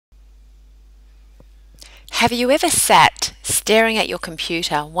Have you ever sat staring at your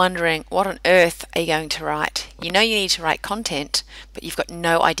computer wondering what on earth are you going to write? You know you need to write content, but you've got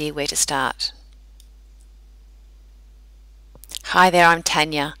no idea where to start. Hi there, I'm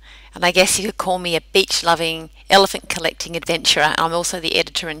Tania, and I guess you could call me a beach-loving, elephant-collecting adventurer. I'm also the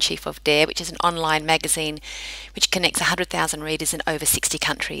editor-in-chief of Dare, which is an online magazine which connects 100,000 readers in over 60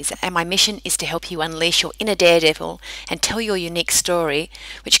 countries. And my mission is to help you unleash your inner daredevil and tell your unique story,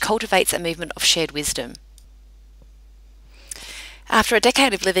 which cultivates a movement of shared wisdom. After a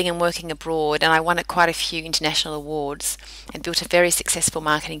decade of living and working abroad, and I won quite a few international awards and built a very successful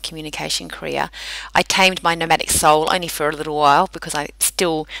marketing communication career, I tamed my nomadic soul only for a little while because I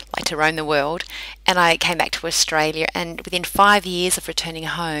still like to roam the world, and I came back to Australia, and within 5 years of returning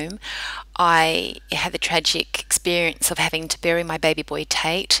home, I had the tragic experience of having to bury my baby boy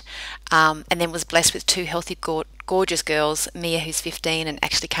Tate, and then was blessed with two healthy, gorgeous girls, Mia, who's 15 and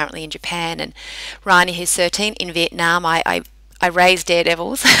actually currently in Japan, and Rani, who's 13 in Vietnam. I raised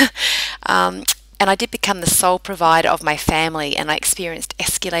daredevils, and I did become the sole provider of my family, and I experienced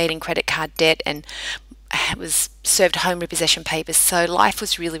escalating credit card debt and was served home repossession papers. So life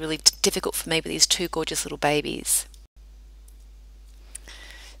was really, really difficult for me with these two gorgeous little babies.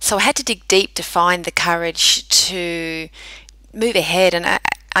 So I had to dig deep to find the courage to move ahead, and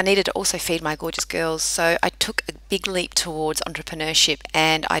I needed to also feed my gorgeous girls. So I took a big leap towards entrepreneurship,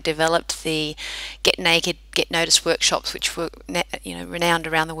 and I developed the Get Naked, Get Noticed workshops, which were renowned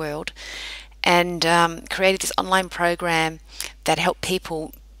around the world, and created this online program that helped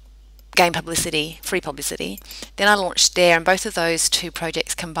people gain publicity, free publicity. Then I launched Dare, and both of those two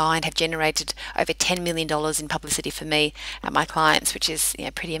projects combined have generated over $10 million in publicity for me and my clients, which is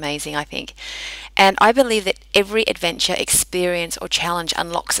pretty amazing, I think. And I believe that every adventure, experience or challenge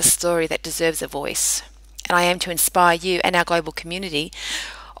unlocks a story that deserves a voice. And I aim to inspire you and our global community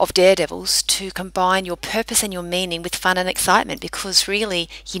of daredevils to combine your purpose and your meaning with fun and excitement, because really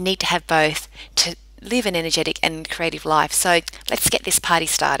you need to have both to live an energetic and creative life. So let's get this party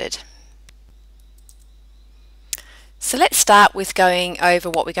started. So let's start with going over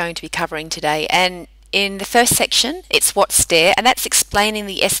what we're going to be covering today. And in the first section, it's what's Dare, and that's explaining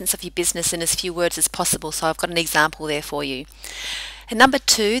the essence of your business in as few words as possible. So I've got an example there for you. And number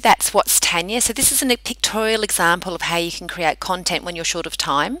two, that's what's Tania. So this is a pictorial example of how you can create content when you're short of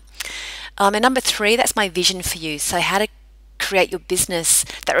time. And number three, that's my vision for you. So how to create your business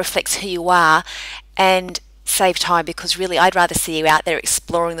that reflects who you are and save time, because really I'd rather see you out there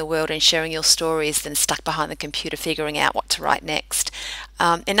exploring the world and sharing your stories than stuck behind the computer figuring out what to write next.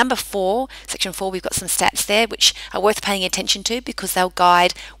 In number four, section four, we've got some stats there which are worth paying attention to, because they'll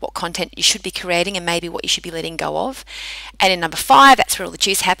guide what content you should be creating and maybe what you should be letting go of. And in number five, that's where all the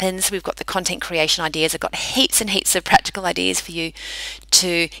juice happens. We've got the content creation ideas. I've got heaps and heaps of practical ideas for you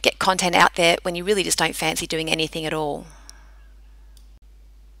to get content out there when you really just don't fancy doing anything at all.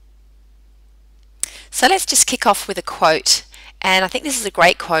 So let's just kick off with a quote, and I think this is a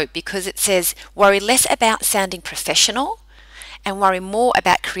great quote because it says, "Worry less about sounding professional and worry more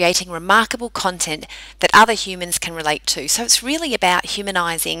about creating remarkable content that other humans can relate to." So it's really about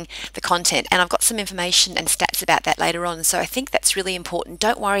humanizing the content, and I've got some information and stats about that later on. So I think that's really important.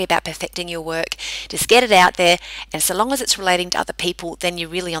 Don't worry about perfecting your work, just get it out there, and so long as it's relating to other people, then you're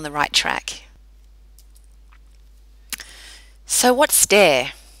really on the right track. So what's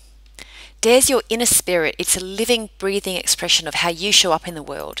Dare? Dare's your inner spirit. It's a living, breathing expression of how you show up in the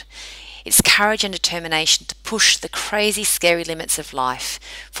world. It's courage and determination to push the crazy, scary limits of life,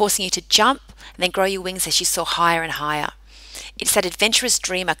 forcing you to jump and then grow your wings as you soar higher and higher. It's that adventurous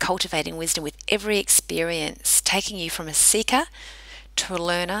dreamer cultivating wisdom with every experience, taking you from a seeker to a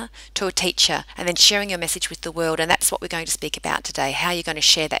learner to a teacher, and then sharing your message with the world. And that's what we're going to speak about today, how you're going to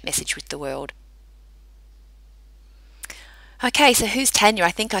share that message with the world. Okay, so who's Tania?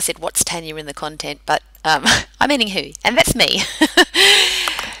 I think I said what's Tania in the content, but I'm meaning who, and that's me.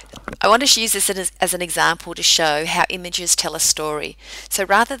 I want to use this as an example to show how images tell a story. So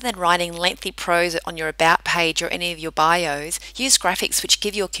rather than writing lengthy prose on your about page or any of your bios, use graphics which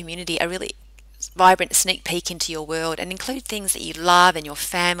give your community a really vibrant sneak peek into your world, and include things that you love and your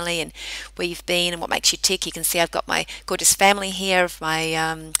family and where you've been and what makes you tick. You can see I've got my gorgeous family here of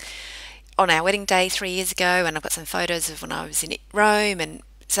my on our wedding day 3 years ago, and I've got some photos of when I was in Rome and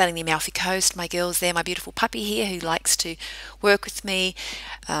sailing the Amalfi Coast. My girl's there, my beautiful puppy here who likes to work with me.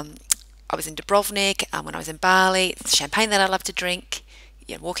 I was in Dubrovnik when I was in Bali. It's champagne that I love to drink,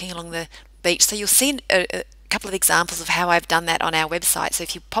 walking along the beach. So you'll see a couple of examples of how I've done that on our website. So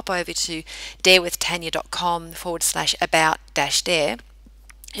if you pop over to darewithtania.com/about-dare,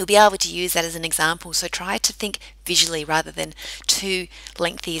 you'll be able to use that as an example. So try to think visually rather than too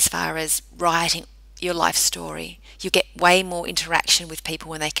lengthy as far as writing your life story. You get way more interaction with people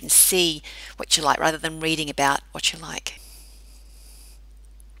when they can see what you like rather than reading about what you like.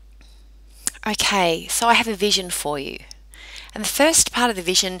 Okay, so I have a vision for you. And the first part of the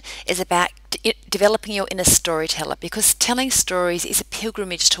vision is about developing your inner storyteller, because telling stories is a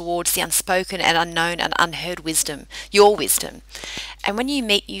pilgrimage towards the unspoken and unknown and unheard wisdom, your wisdom. And when you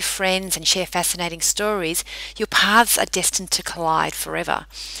meet new friends and share fascinating stories, your paths are destined to collide forever.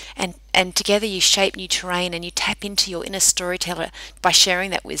 And together you shape new terrain and you tap into your inner storyteller by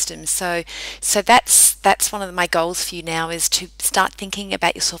sharing that wisdom. So that's one of my goals for you now, is to start thinking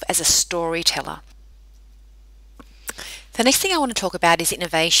about yourself as a storyteller. The next thing I want to talk about is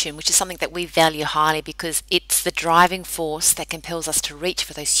innovation, which is something that we value highly because it's the driving force that compels us to reach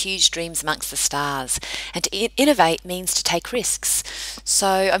for those huge dreams amongst the stars. And to innovate means to take risks. So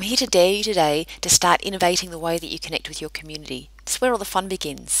I'm here to dare you today to start innovating the way that you connect with your community. It's where all the fun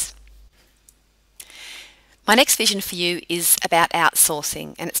begins. My next vision for you is about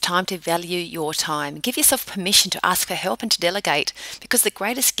outsourcing, and it's time to value your time. Give yourself permission to ask for help and to delegate, because the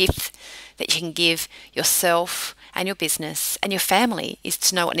greatest gift that you can give yourself and your business and your family is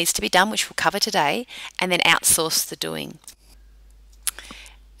to know what needs to be done, which we'll cover today, and then outsource the doing.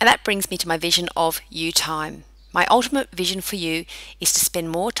 And that brings me to my vision of you time. My ultimate vision for you is to spend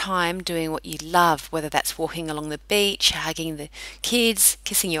more time doing what you love, whether that's walking along the beach, hugging the kids,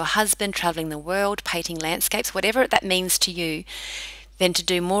 kissing your husband, traveling the world, painting landscapes, whatever that means to you, then to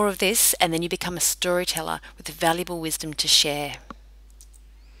do more of this, and then you become a storyteller with valuable wisdom to share.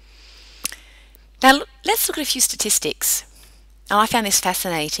 Now let's look at a few statistics. And I found this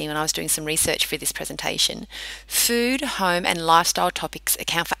fascinating when I was doing some research for this presentation. Food, home and lifestyle topics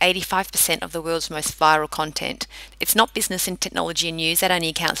account for 85% of the world's most viral content. It's not business and technology and news, that only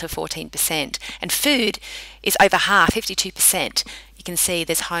accounts for 14%. And food is over half, 52%. You can see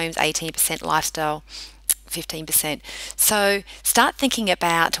there's homes, 18%, lifestyle, 15%. So start thinking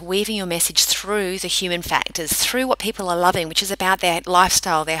about weaving your message through the human factors, through what people are loving, which is about their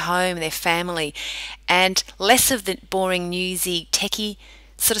lifestyle, their home, their family, and less of the boring, newsy, techie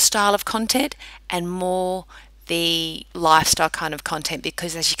sort of style of content and more the lifestyle kind of content,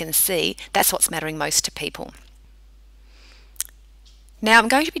 because as you can see, that's what's mattering most to people. Now I'm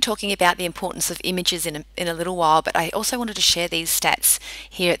going to be talking about the importance of images in a little while, but I also wanted to share these stats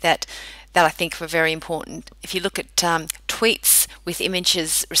here that I think were very important. If you look at tweets with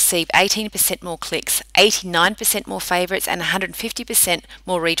images receive 18% more clicks, 89% more favourites and 150%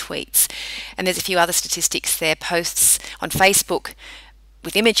 more retweets. And there's a few other statistics there. Posts on Facebook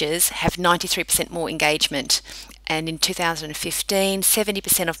with images have 93% more engagement. And in 2015,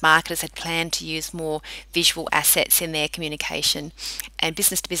 70% of marketers had planned to use more visual assets in their communication. And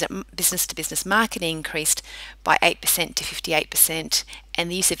business to business marketing increased by 8% to 58%.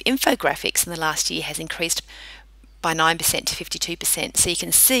 And the use of infographics in the last year has increased by 9% to 52%. So you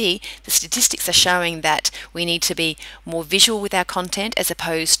can see the statistics are showing that we need to be more visual with our content as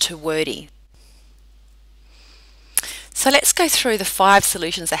opposed to wordy. So let's go through the 5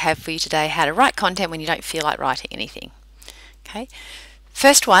 solutions I have for you today, how to write content when you don't feel like writing anything. Okay.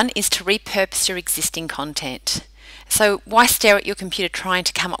 First one is to repurpose your existing content. So why stare at your computer trying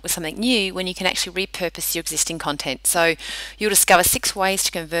to come up with something new when you can actually repurpose your existing content? So you'll discover 6 ways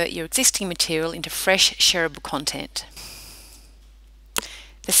to convert your existing material into fresh, shareable content.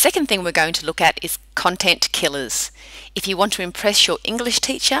 The second thing we're going to look at is content killers. If you want to impress your English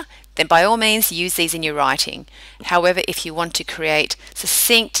teacher, then by all means use these in your writing. However, if you want to create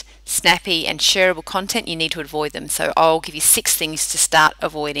succinct, snappy and shareable content, you need to avoid them. So I'll give you 6 things to start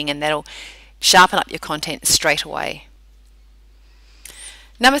avoiding, and that'll sharpen up your content straight away.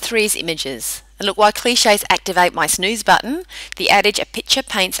 Number 3 is images. And look, while cliches activate my snooze button, the adage "a picture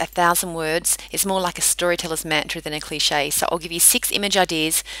paints 1,000 words" is more like a storyteller's mantra than a cliche. So I'll give you 6 image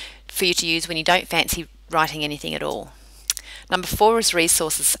ideas for you to use when you don't fancy writing anything at all. Number 4 is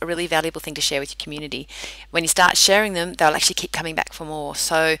resources, a really valuable thing to share with your community. When you start sharing them, they'll actually keep coming back for more.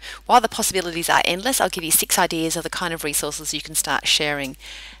 So while the possibilities are endless, I'll give you 6 ideas of the kind of resources you can start sharing.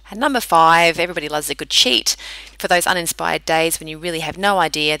 And number 5, everybody loves a good cheat. For those uninspired days when you really have no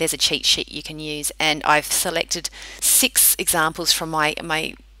idea, there's a cheat sheet you can use. And I've selected 6 examples from my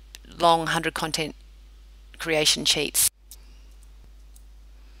long 100 content creation cheats.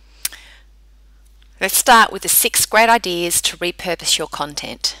 Let's start with the 6 great ideas to repurpose your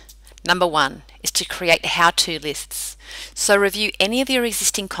content. Number 1 is to create how-to lists. So review any of your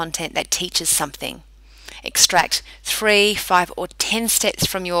existing content that teaches something. Extract 3, 5 or 10 steps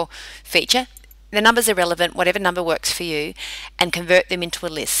from your feature the numbers are relevant, whatever number works for you, and convert them into a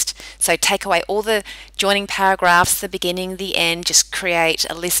list. So take away all the joining paragraphs, the beginning, the end, just create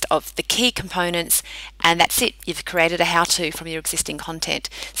a list of the key components, and that's it. You've created a how-to from your existing content.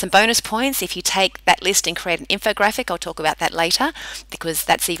 Some bonus points if you take that list and create an infographic. I'll talk about that later because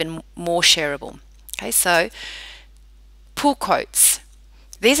that's even more shareable. Okay, so pull quotes.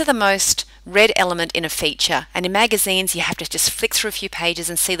 These are the most read element in a feature, and in magazines you have to just flick through a few pages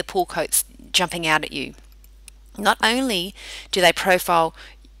and see the pull quotes jumping out at you. Not only do they profile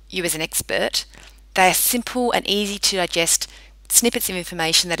you as an expert, they are simple and easy to digest snippets of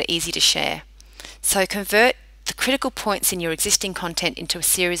information that are easy to share. So convert the critical points in your existing content into a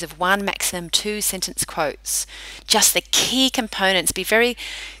series of 1, maximum 2 sentence quotes. Just the key components. Be very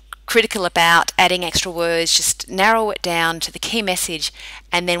critical about adding extra words. Just narrow it down to the key message,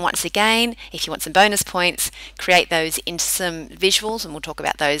 and then once again, if you want some bonus points, create those into some visuals, and we'll talk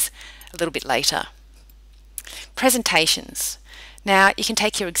about those a little bit later. Presentations. Now you can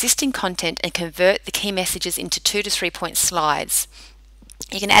take your existing content and convert the key messages into 2 to 3 point slides.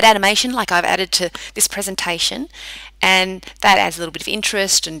 You can add animation like I've added to this presentation, and that adds a little bit of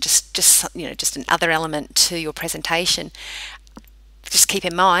interest and just another element to your presentation. Just keep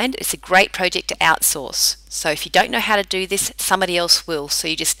in mind, it's a great project to outsource. So if you don't know how to do this, somebody else will. So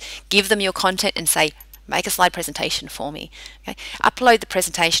you just give them your content and say, make a slide presentation for me. Okay? Upload the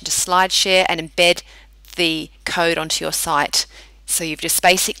presentation to SlideShare and embed the code onto your site. So you've just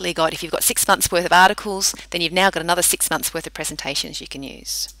basically got, if you've got 6 months worth of articles, then you've now got another 6 months worth of presentations you can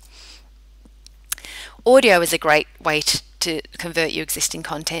use. Audio is a great way to convert your existing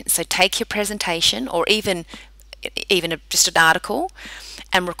content. So take your presentation or even just an article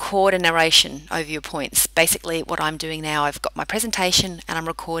and record a narration over your points. Basically what I'm doing now, I've got my presentation and I'm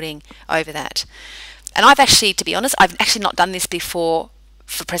recording over that. And I've actually, to be honest, I've actually not done this before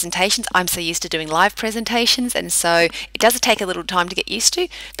for presentations. I'm so used to doing live presentations, and so it does take a little time to get used to,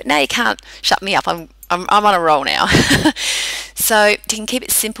 but now you can't shut me up. I'm on a roll now. So you can keep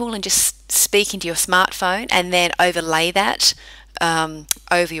it simple and just speak into your smartphone and then overlay that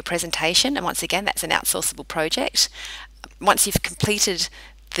over your presentation. And once again, that's an outsourceable project. Once you've completed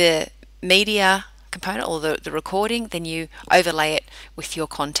the media component or the recording, then you overlay it with your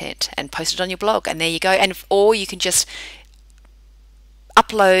content and post it on your blog, and there you go. And or you can just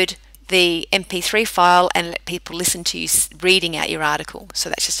upload the MP3 file and let people listen to you reading out your article. So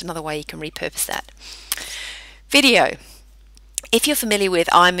that's just another way you can repurpose that. Video. If you're familiar with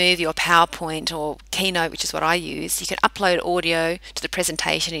iMovie or PowerPoint or Keynote, which is what I use, you can upload audio to the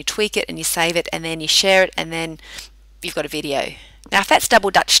presentation, you tweak it and you save it, and then you share it, and then you've got a video. Now if that's double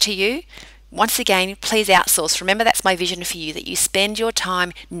Dutch to you, once again, please outsource. Remember, that's my vision for you, that you spend your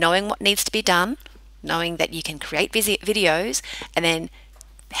time knowing what needs to be done, knowing that you can create videos, and then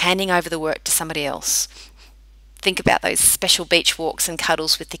handing over the work to somebody else. Think about those special beach walks and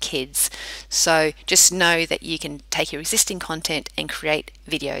cuddles with the kids. So just know that you can take your existing content and create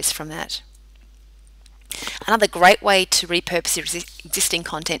videos from that. Another great way to repurpose your existing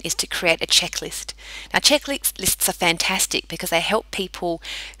content is to create a checklist. Now checklists are fantastic because they help people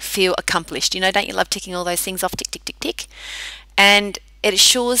feel accomplished. You know, don't you love ticking all those things off, tick, tick, tick, tick? And it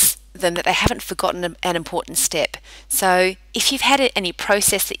assures them that they haven't forgotten an important step. So if you've had any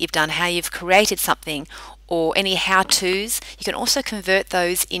process that you've done, how you've created something, or any how-tos, you can also convert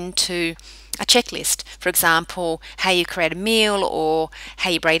those into a checklist. For example, how you create a meal, or how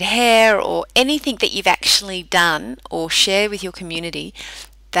you braid hair, or anything that you've actually done or share with your community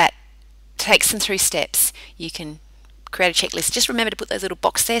that takes them through steps. You can create a checklist. Just remember to put those little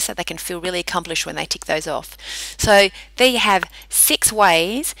boxes there so they can feel really accomplished when they tick those off. So there you have 6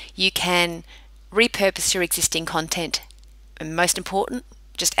 ways you can repurpose your existing content. And most important,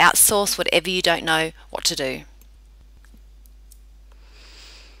 just outsource whatever you don't know what to do.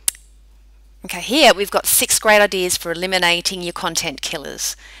 Okay, here we've got 6 great ideas for eliminating your content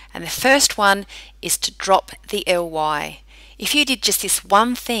killers. And the first one is to drop the ly. If you did just this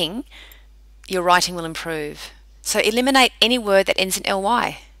one thing, your writing will improve. So eliminate any word that ends in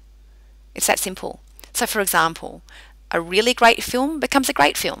ly. It's that simple. So for example, a really great film becomes a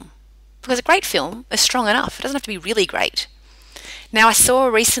great film, because a great film is strong enough. It doesn't have to be really great. Now I saw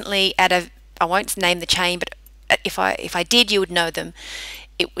recently at I won't name the chain, but if I did, you would know them.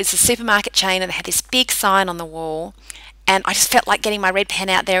 It was a supermarket chain and they had this big sign on the wall, and I just felt like getting my red pen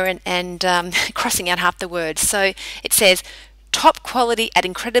out there and crossing out half the words. So it says, top quality at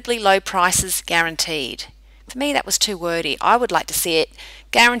incredibly low prices guaranteed. For me, that was too wordy. I would like to see it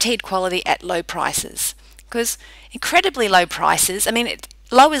guaranteed quality at low prices, because incredibly low prices, I mean,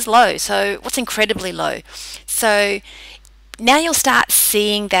 low is low, so what's incredibly low? So Now you'll start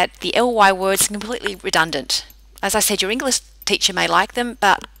seeing that the ly words are completely redundant. As I said, your English teacher may like them,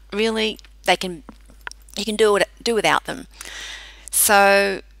 but really you can do without them.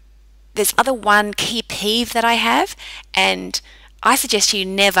 So there's one key peeve that I have, and I suggest you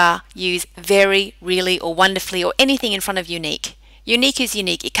never use very, really, or wonderfully, or anything in front of unique. Unique is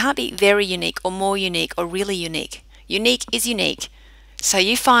unique. It can't be very unique or more unique or really unique. Unique is unique. So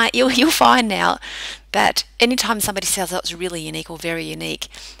you'll find now that anytime somebody says that's really unique or very unique,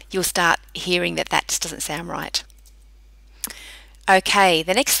 you'll start hearing that just doesn't sound right. Okay,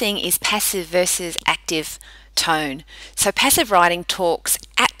 the next thing is passive versus active tone. So passive writing talks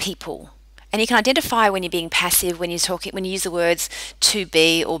at people, and you can identify when you're being passive when you use the words to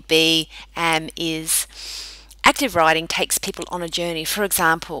be or be, am, is. Active writing takes people on a journey. For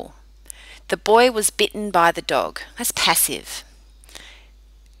example, the boy was bitten by the dog. That's passive.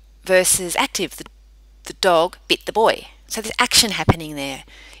 Versus active, the dog bit the boy. So there's action happening there.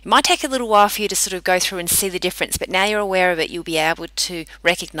 It might take a little while for you to sort of go through and see the difference, but now you're aware of it, you'll be able to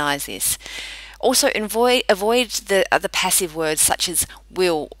recognize this. Also, avoid the other passive words such as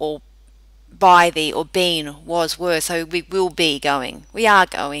will or by the or been, was, were. So we will be going. We are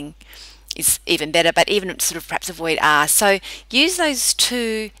going is even better, but even sort of perhaps avoid are. So use those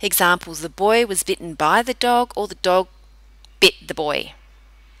two examples. The boy was bitten by the dog, or the dog bit the boy.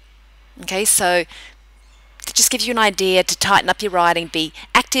 Okay, so it just gives you an idea to tighten up your writing, be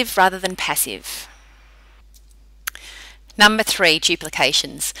active rather than passive. Number 3,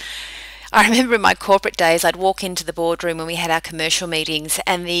 duplications. I remember in my corporate days, I'd walk into the boardroom when we had our commercial meetings,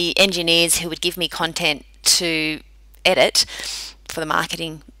 and the engineers who would give me content to edit for the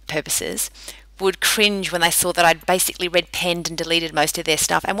marketing purposes would cringe when they saw that I'd basically red penned and deleted most of their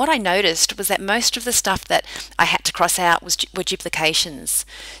stuff. And what I noticed was that most of the stuff that I had to cross out were duplications.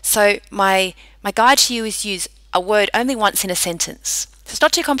 So my guide to you is use a word only once in a sentence. So it's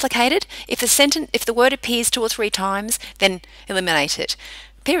not too complicated. If the word appears 2 or 3 times, then eliminate it.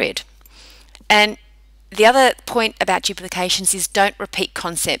 Period. And the other point about duplications is don't repeat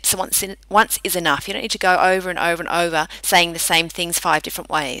concepts. So once is enough. You don't need to go over and over and over saying the same things 5 different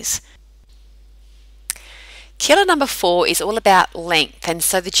ways. Killer number 4 is all about length, and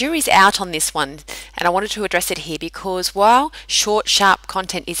so the jury's out on this one, and I wanted to address it here because while short, sharp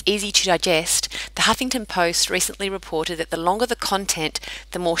content is easy to digest, the Huffington Post recently reported that the longer the content,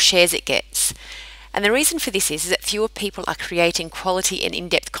 the more shares it gets. And the reason for this is that fewer people are creating quality and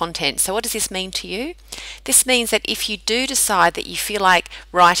in-depth content. So what does this mean to you? This means that if you do decide that you feel like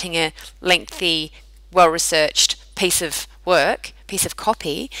writing a lengthy, well-researched piece of work, piece of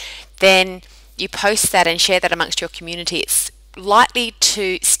copy, then you post that and share that amongst your community, it's likely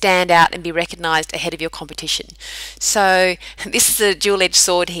to stand out and be recognised ahead of your competition. So this is a dual-edged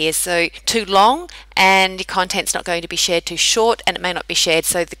sword here. So too long and your content's not going to be shared. Too short and it may not be shared.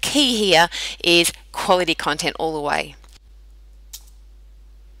 So the key here is quality content all the way.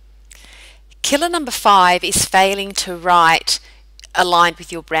 Killer number 5 is failing to write aligned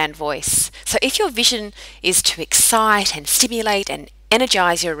with your brand voice. So if your vision is to excite and stimulate and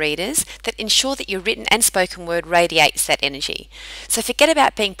energize your readers, that ensure that your written and spoken word radiates that energy. So forget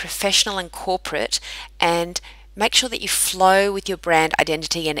about being professional and corporate, and make sure that you flow with your brand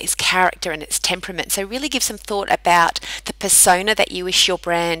identity and its character and its temperament. So really give some thought about the persona that you wish your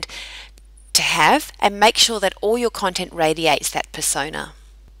brand to have, and make sure that all your content radiates that persona.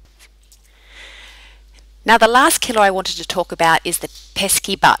 Now the last killer I wanted to talk about is the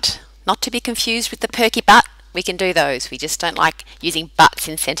pesky but. Not to be confused with the perky but. We can do those. We just don't like using buts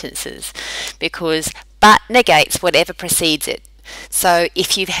in sentences because but negates whatever precedes it. So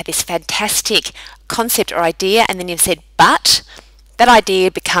if you've had this fantastic concept or idea and then you've said but, that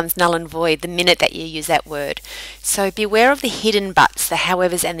idea becomes null and void the minute that you use that word. So beware of the hidden buts, the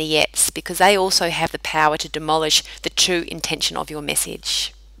howevers and the yets, because they also have the power to demolish the true intention of your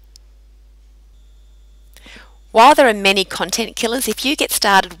message. While there are many content killers, if you get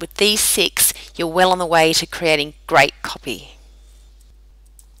started with these 6, you're well on the way to creating great copy.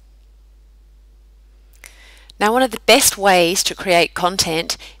 Now, one of the best ways to create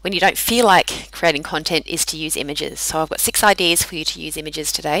content when you don't feel like creating content is to use images. So I've got 6 ideas for you to use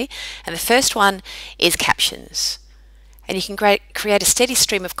images today. And the first one is captions. And you can create a steady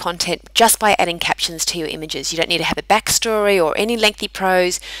stream of content just by adding captions to your images. You don't need to have a backstory or any lengthy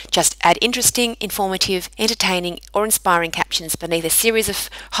prose. Just add interesting, informative, entertaining or inspiring captions beneath a series of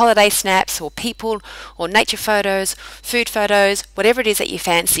holiday snaps or people or nature photos, food photos, whatever it is that you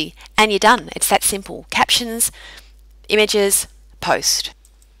fancy, and you're done. It's that simple. Captions, images, post.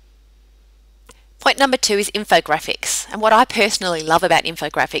 Point number 2 is infographics. And what I personally love about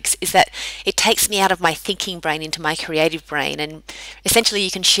infographics is that it takes me out of my thinking brain into my creative brain. And essentially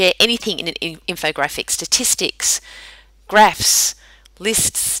you can share anything in an infographic: statistics, graphs,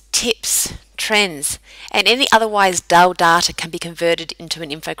 lists, tips, trends, and any otherwise dull data can be converted into an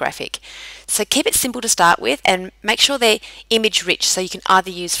infographic. So keep it simple to start with and make sure they're image rich, so you can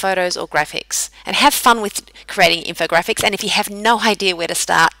either use photos or graphics. And have fun with creating infographics, and if you have no idea where to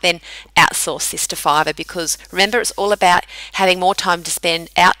start, then outsource this to Fiverr, because remember, it's all about having more time to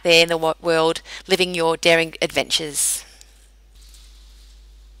spend out there in the world living your daring adventures.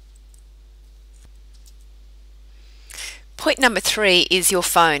 Point number 3 is your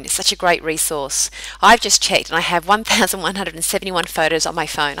phone. It's such a great resource. I've just checked and I have 1,171 photos on my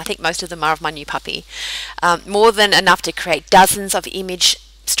phone. I think most of them are of my new puppy. More than enough to create dozens of image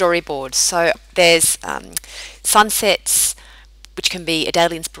storyboards. So there's sunsets, which can be a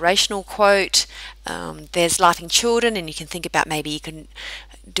daily inspirational quote. There's laughing children, and you can think about maybe you can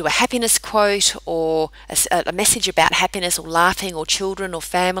do a happiness quote or a message about happiness or laughing or children or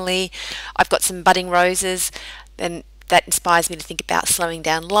family. I've got some budding roses, and that inspires me to think about slowing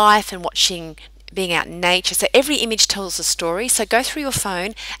down life and being out in nature. So every image tells a story. So go through your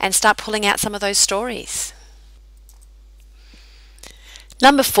phone and start pulling out some of those stories.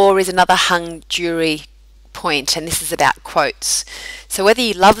 Number 4 is another hung jury point, and this is about quotes. So whether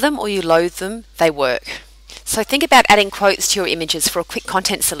you love them or you loathe them, they work. So think about adding quotes to your images for a quick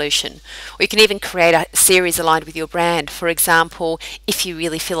content solution. Or you can even create a series aligned with your brand. For example, if you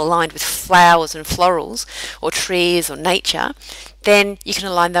really feel aligned with flowers and florals or trees or nature, then you can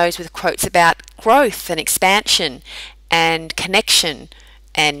align those with quotes about growth and expansion and connection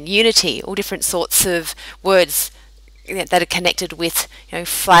and unity, all different sorts of words that are connected with,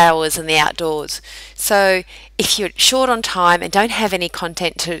 flowers and the outdoors. So if you're short on time and don't have any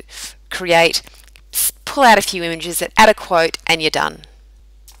content to create, pull out a few images, add a quote, and you're done.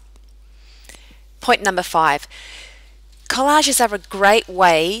 Point number 5. Collages are a great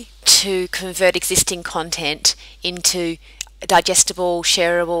way to convert existing content into digestible,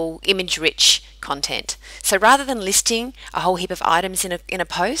 shareable, image-rich content. So rather than listing a whole heap of items in a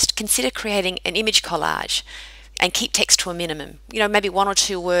post, consider creating an image collage and keep text to a minimum, maybe 1 or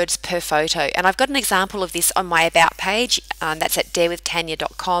 2 words per photo. And I've got an example of this on my About page. That's at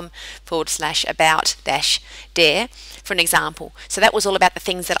darewithtania.com/about-dare for an example. So that was all about the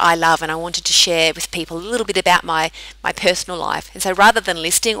things that I love, and I wanted to share with people a little bit about my personal life. And so rather than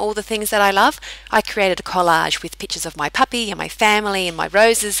listing all the things that I love, I created a collage with pictures of my puppy and my family and my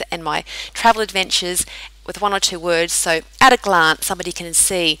roses and my travel adventures, with 1 or 2 words, so at a glance somebody can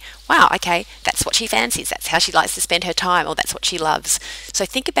see, wow, okay, that's what she fancies, that's how she likes to spend her time, or that's what she loves. So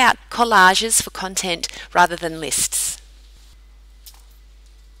think about collages for content rather than lists.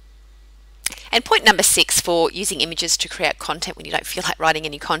 And point number 6 for using images to create content when you don't feel like writing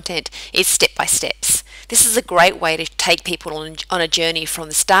any content is step-by-steps. This is a great way to take people on a journey from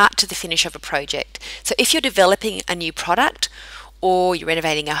the start to the finish of a project. So if you're developing a new product, or you're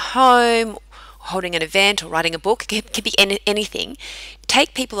renovating a home, holding an event, or writing a book, it can be anything.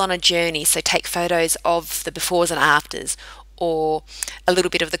 Take people on a journey, so take photos of the befores and afters, or a little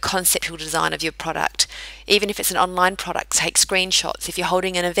bit of the conceptual design of your product. Even if it's an online product, take screenshots. If you're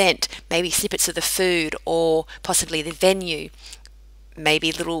holding an event, maybe snippets of the food or possibly the venue,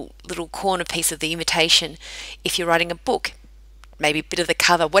 maybe little corner piece of the invitation. If you're writing a book, maybe a bit of the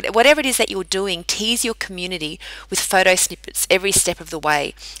cover. Whatever it is that you're doing, tease your community with photo snippets every step of the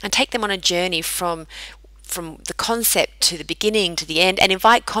way, and take them on a journey from the concept to the beginning to the end, and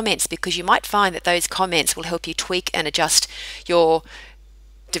invite comments, because you might find that those comments will help you tweak and adjust your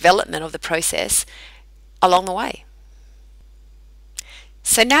development of the process along the way.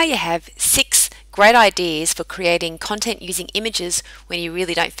 So now you have 6 great ideas for creating content using images when you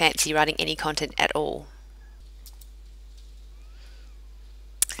really don't fancy writing any content at all.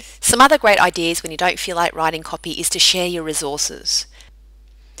 Some other great ideas when you don't feel like writing copy is to share your resources.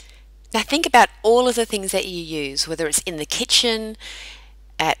 Now think about all of the things that you use, whether it's in the kitchen,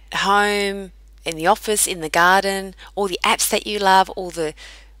 at home, in the office, in the garden, all the apps that you love, all the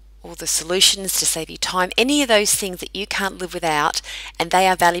solutions to save you time, any of those things that you can't live without, and they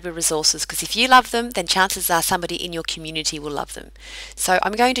are valuable resources, because if you love them, then chances are somebody in your community will love them. So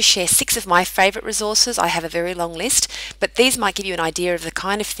I'm going to share 6 of my favourite resources. I have a very long list, but these might give you an idea of the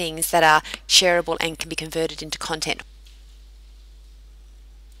kind of things that are shareable and can be converted into content.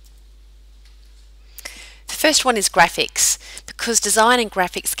 The first one is graphics, because design and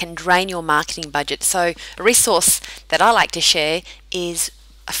graphics can drain your marketing budget. So a resource that I like to share is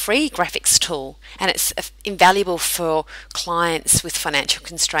a free graphics tool, and it's invaluable for clients with financial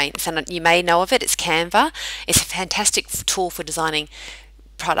constraints. And you may know of it, it's Canva. It's a fantastic tool for designing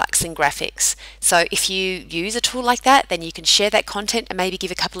products and graphics. So if you use a tool like that, then you can share that content and maybe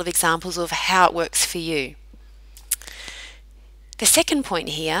give a couple of examples of how it works for you. The second point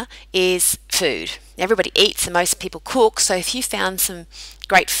here is food. Everybody eats and most people cook, so if you found some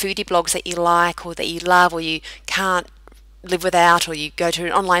great foodie blogs that you like or that you love or you can't live without, or you go to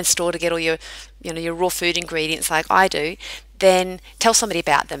an online store to get all your your raw food ingredients like I do, then tell somebody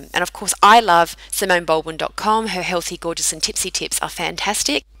about them. And of course I love SimoneBaldwin.com. Her Healthy, Gorgeous and Tipsy tips are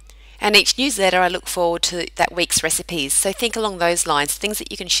fantastic. And each newsletter I look forward to that week's recipes. So think along those lines, things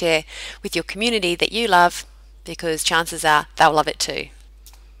that you can share with your community that you love, because chances are they'll love it too.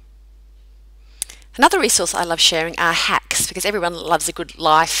 Another resource I love sharing are hacks, because everyone loves a good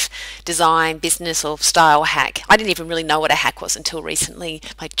life, design, business or style hack. I didn't even really know what a hack was until recently.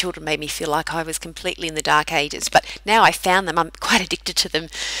 My children made me feel like I was completely in the dark ages, but now I found them, I'm quite addicted to them.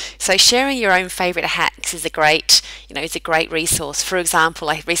 So sharing your own favourite hacks is a great, is a great resource. For example,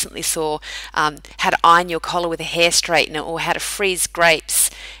 I recently saw how to iron your collar with a hair straightener, or how to freeze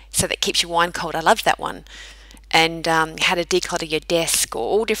grapes so that keeps your wine cold. I loved that one. And how to declutter your desk, or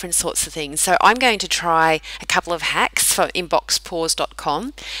all different sorts of things. So I'm going to try a couple of hacks for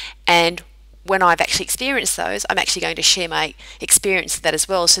inboxpause.com, and when I've actually experienced those, I'm actually going to share my experience of that as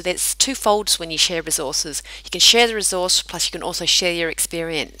well. So there's two folds when you share resources. You can share the resource, plus you can also share your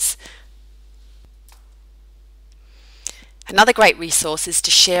experience. Another great resource is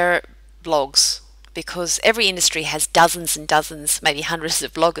to share blogs, because every industry has dozens and dozens, maybe hundreds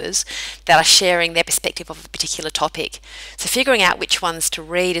of bloggers that are sharing their perspective of a particular topic. So figuring out which ones to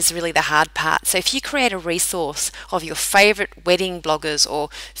read is really the hard part. So if you create a resource of your favourite wedding bloggers, or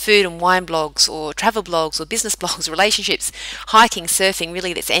food and wine blogs, or travel blogs, or business blogs, relationships, hiking, surfing,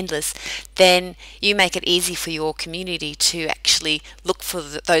 really that's endless, then you make it easy for your community to actually look for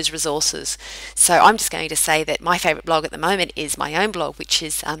those resources. So I'm just going to say that my favourite blog at the moment is my own blog, which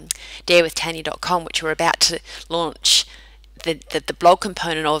is darewithtania.com, which we're about to launch the blog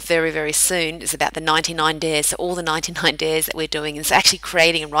component of very, very soon. Is about the 99 dares, so all the 99 dares that we're doing. And so actually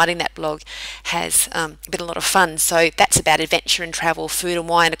creating and writing that blog has been a lot of fun. So that's about adventure and travel, food and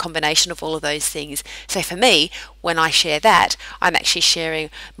wine, a combination of all of those things. So for me, when I share that, I'm actually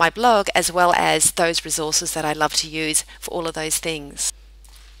sharing my blog as well as those resources that I love to use for all of those things.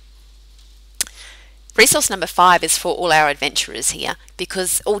 Resource number 5 is for all our adventurers here,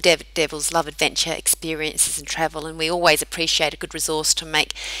 because all devils love adventure, experiences and travel, and we always appreciate a good resource to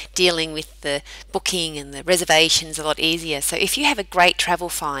make dealing with the booking and the reservations a lot easier. So if you have a great travel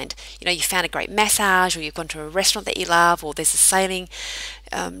find, you found a great massage, or you've gone to a restaurant that you love, or there's a sailing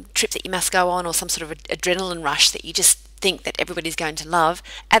trip that you must go on, or some sort of adrenaline rush that you just think that everybody's going to love,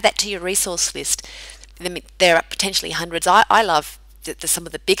 add that to your resource list. There are potentially hundreds. I love some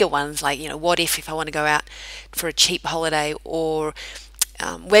of the bigger ones, like what if I want to go out for a cheap holiday, or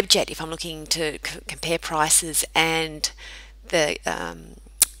Webjet if I'm looking to compare prices, and the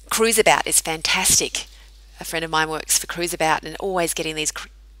Cruiseabout is fantastic. A friend of mine works for Cruiseabout and always getting these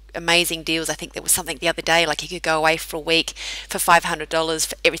amazing deals. I think there was something the other day like you could go away for a week for $500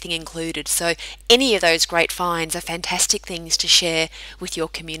 for everything included. So any of those great finds are fantastic things to share with your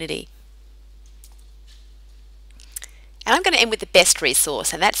community. And I'm going to end with the best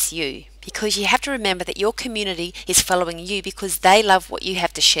resource, and that's you, because you have to remember that your community is following you because they love what you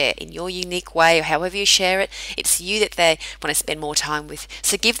have to share in your unique way, or however you share it. It's you that they want to spend more time with.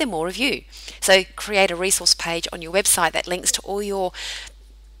 So give them more of you. So create a resource page on your website that links to all your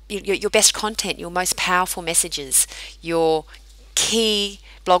best content, your most powerful messages, your key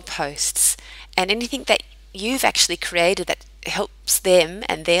blog posts, and anything that you've actually created that helps them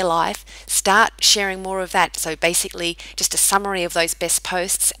and their life. Start sharing more of that. So basically just a summary of those best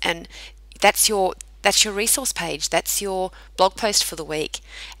posts, and that's your resource page. That's your blog post for the week.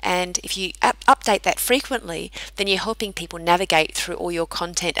 And if you update that frequently, then you're helping people navigate through all your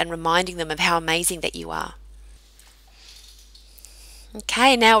content and reminding them of how amazing that you are.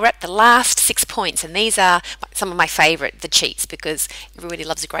 Okay, now we're at the last 6 points, and these are some of my favourite, the cheats, because everybody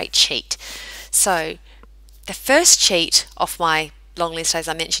loves a great cheat. So the first cheat off my long list, as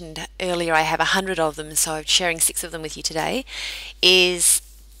I mentioned earlier, I have 100 of them, so I'm sharing 6 of them with you today, is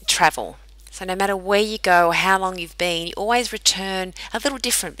travel. So no matter where you go or how long you've been, you always return a little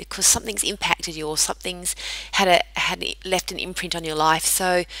different because something's impacted you, or something's left an imprint on your life.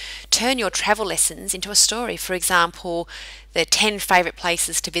 So turn your travel lessons into a story. For example, the 10 favourite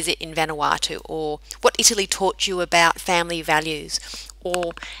places to visit in Vanuatu, or what Italy taught you about family values,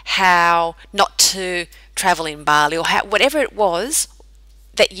 or how not to travel in Bali, or whatever it was,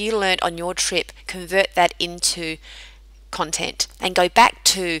 that you learned on your trip, convert that into content and go back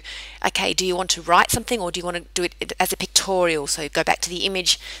to, okay, do you want to write something or do you want to do it as a pictorial? So go back to the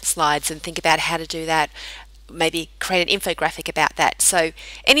image slides and think about how to do that. Maybe create an infographic about that. So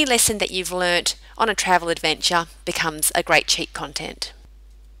any lesson that you've learnt on a travel adventure becomes a great cheat content.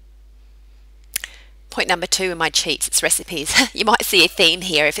 Point number 2 in my cheats, it's recipes. You might see a theme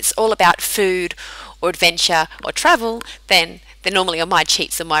here. If it's all about food or adventure or travel, then they're normally on my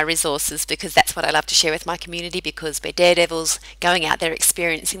cheats and my resources, because that's what I love to share with my community, because we're daredevils going out there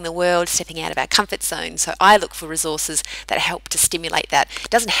experiencing the world, stepping out of our comfort zone. So I look for resources that help to stimulate that. It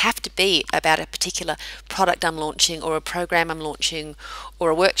doesn't have to be about a particular product I'm launching or a program I'm launching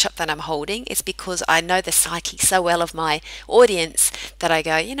or a workshop that I'm holding. It's because I know the psyche so well of my audience that I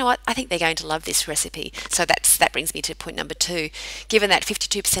go, you know what, I think they're going to love this recipe. So that brings me to point number 2. Given that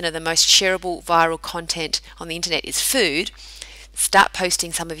 52% of the most shareable viral content on the internet is food, start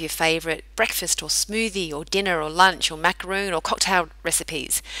posting some of your favourite breakfast or smoothie or dinner or lunch or macaroon or cocktail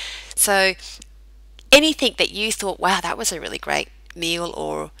recipes. So anything that you thought, wow, that was a really great meal,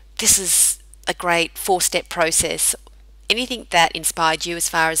 or this is a great 4-step process, anything that inspired you as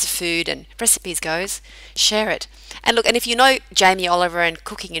far as food and recipes goes, share it. And look, and if you know Jamie Oliver and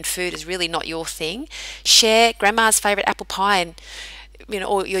cooking and food is really not your thing, share grandma's favourite apple pie and, you know,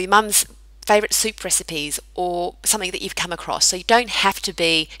 or your mum's favourite soup recipes or something that you've come across. So you don't have to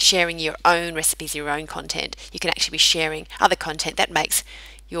be sharing your own recipes, your own content. You can actually be sharing other content that makes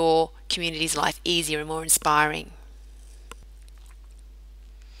your community's life easier and more inspiring.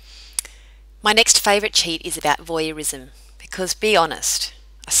 My next favourite cheat is about voyeurism, because be honest,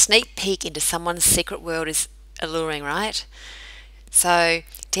 a sneak peek into someone's secret world is alluring, right? So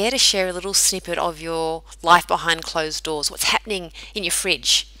dare to share a little snippet of your life behind closed doors, what's happening in your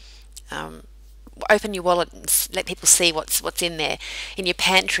fridge. Open your wallet and let people see what's in there, in your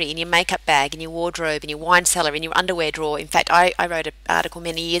pantry, in your makeup bag, in your wardrobe, in your wine cellar, in your underwear drawer. In fact, I wrote an article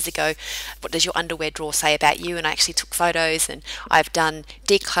many years ago, what does your underwear drawer say about you? And I actually took photos, and I've done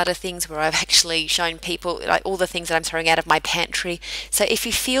declutter things where I've actually shown people like all the things that I'm throwing out of my pantry. So if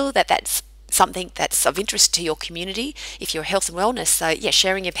you feel that that's something that's of interest to your community, if you're health and wellness, so yeah,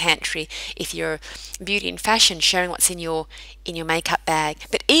 sharing your pantry. If you're beauty and fashion, sharing what's in your makeup bag.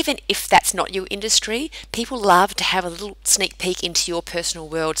 But even if that's not your industry, people love to have a little sneak peek into your personal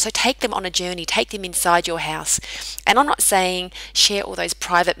world. So take them on a journey, take them inside your house. And I'm not saying share all those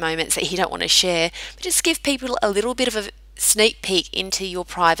private moments that you don't want to share, but just give people a little bit of a sneak peek into your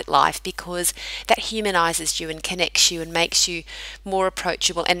private life, because that humanizes you and connects you and makes you more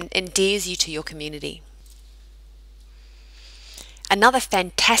approachable and endears you to your community. Another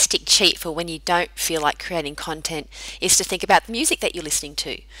fantastic cheat for when you don't feel like creating content is to think about the music that you're listening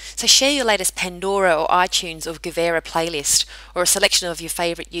to. So share your latest Pandora or iTunes or Gavera playlist, or a selection of your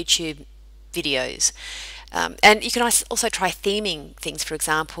favorite YouTube videos. And you can also try theming things. For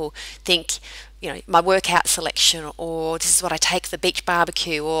example, think, you know, my workout selection, or this is what I take for the beach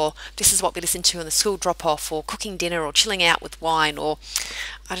barbecue, or this is what we listen to on the school drop-off, or cooking dinner, or chilling out with wine, or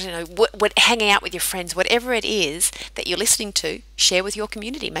I don't know, hanging out with your friends. Whatever it is that you're listening to, share with your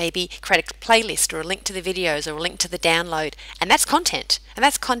community. Maybe create a playlist or a link to the videos or a link to the download, and that's content. And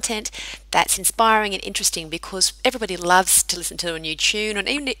that's content that's inspiring and interesting, because everybody loves to listen to a new tune, and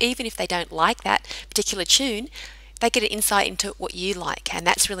even if they don't like that particular tune, they get an insight into what you like, and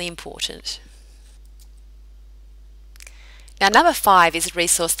that's really important. Now, number 5 is a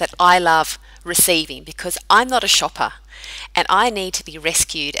resource that I love receiving, because I'm not a shopper and I need to be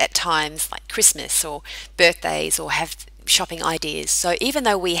rescued at times like Christmas or birthdays, or have shopping ideas. So even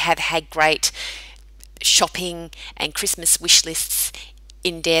though we have had great shopping and Christmas wish lists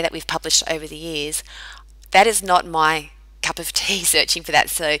in Dare that we've published over the years, that is not my cup of tea, searching for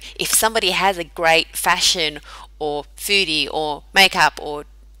that. So if somebody has a great fashion or foodie or makeup or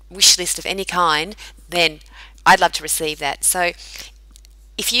wish list of any kind, then I'd love to receive that. So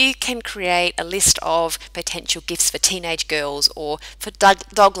if you can create a list of potential gifts for teenage girls, or for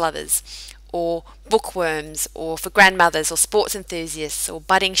dog lovers, or bookworms, or for grandmothers, or sports enthusiasts, or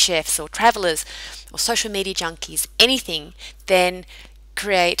budding chefs, or travellers, or social media junkies, anything, then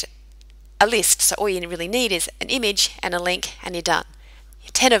create a list. So all you really need is an image and a link, and you're done.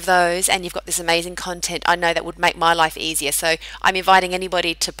 10 of those and you've got this amazing content. I know that would make my life easier. So I'm inviting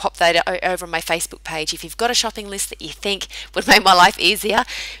anybody to pop that over on my Facebook page. If you've got a shopping list that you think would make my life easier,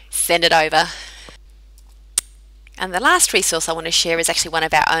 send it over. And the last resource I want to share is actually one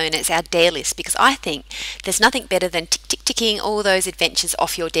of our own. It's our Dare list, because I think there's nothing better than ticking all those adventures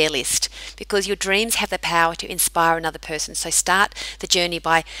off your Dare list, because your dreams have the power to inspire another person. So start the journey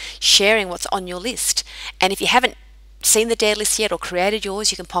by sharing what's on your list. And if you haven't seen the Dare list yet or created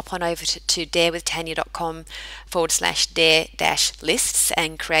yours, you can pop on over to darewithtania.com/dare-lists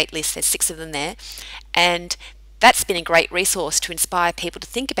and create lists. There's 6 of them there. And that's been a great resource to inspire people to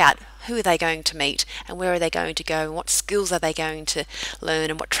think about who are they going to meet and where are they going to go and what skills are they going to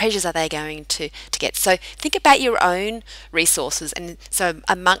learn and what treasures are they going to get. So think about your own resources, and so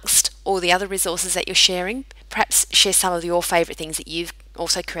amongst all the other resources that you're sharing, perhaps share some of your favourite things that you've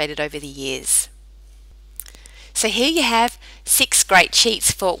also created over the years. So here you have 6 great cheats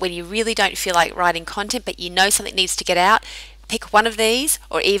for when you really don't feel like writing content but you know something needs to get out. Pick one of these,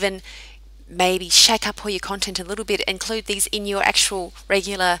 or even maybe shake up all your content a little bit, include these in your actual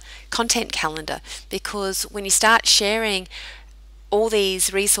regular content calendar, because when you start sharing all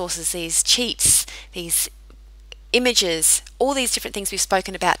these resources, these cheats, these images, all these different things we've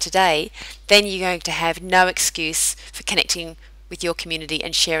spoken about today, then you're going to have no excuse for connecting with your community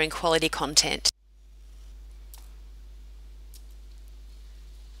and sharing quality content.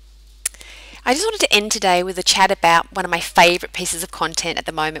 I just wanted to end today with a chat about one of my favourite pieces of content at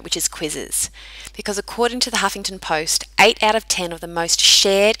the moment, which is quizzes. Because according to the Huffington Post, 8 out of 10 of the most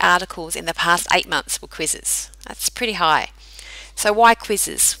shared articles in the past 8 months were quizzes. That's pretty high. So why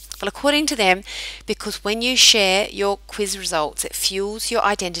quizzes? Well, according to them, because when you share your quiz results, it fuels your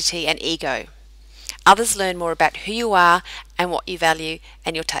identity and ego. Others learn more about who you are and what you value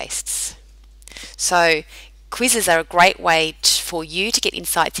and your tastes. So quizzes are a great way for you to get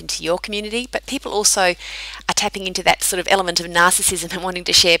insights into your community, but people also are tapping into that sort of element of narcissism and wanting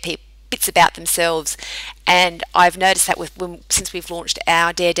to share bits about themselves. And I've noticed that since we've launched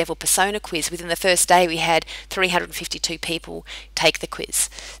our Daredevil Persona quiz, within the first day we had 352 people take the quiz.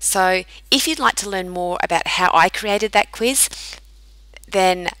 So if you'd like to learn more about how I created that quiz,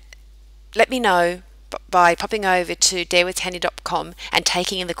 then let me know by popping over to darewithtania.com and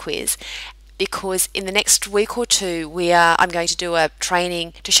taking in the quiz. Because in the next week or two, I'm going to do a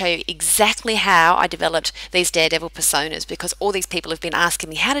training to show you exactly how I developed these Daredevil personas, because all these people have been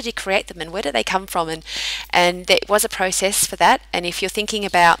asking me, how did you create them and where did they come from? And there was a process for that. And if you're thinking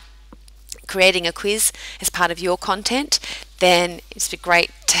about creating a quiz as part of your content, then it's been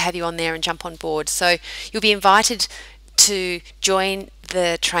great to have you on there and jump on board. So you'll be invited to join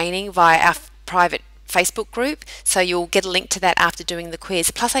the training via our private Facebook group, so you'll get a link to that after doing the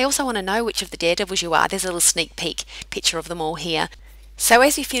quiz. Plus, I also want to know which of the Daredevils you are. There's a little sneak peek picture of them all here. So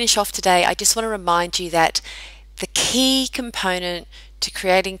as we finish off today, I just want to remind you that the key component to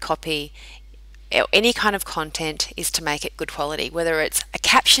creating copy or any kind of content is to make it good quality, whether it's a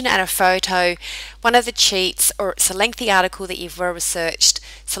caption and a photo, one of the cheats, or it's a lengthy article that you've well researched.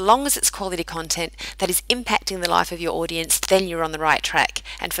 So long as it's quality content that is impacting the life of your audience, then you're on the right track.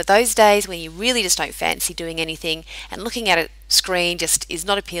 And for those days when you really just don't fancy doing anything and looking at a screen just is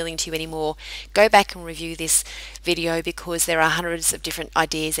not appealing to you anymore, go back and review this video, because there are hundreds of different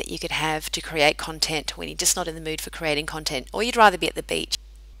ideas that you could have to create content when you're just not in the mood for creating content, or you'd rather be at the beach.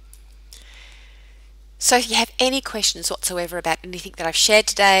 So if you have any questions whatsoever about anything that I've shared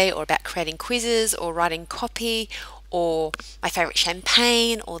today, or about creating quizzes or writing copy, or my favourite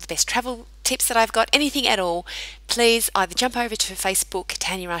champagne, or the best travel tips that I've got, anything at all, please either jump over to Facebook,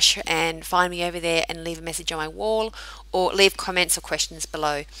 Tania Rush, and find me over there and leave a message on my wall, or leave comments or questions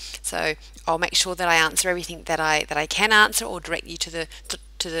below. So I'll make sure that I answer everything that I can answer, or direct you to the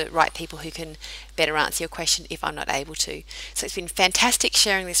right people who can better answer your question if I'm not able to. So it's been fantastic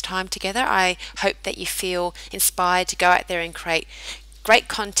sharing this time together. I hope that you feel inspired to go out there and create great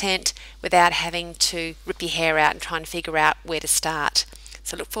content without having to rip your hair out and try and figure out where to start.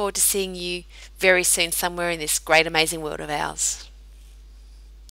 So look forward to seeing you very soon somewhere in this great amazing world of ours.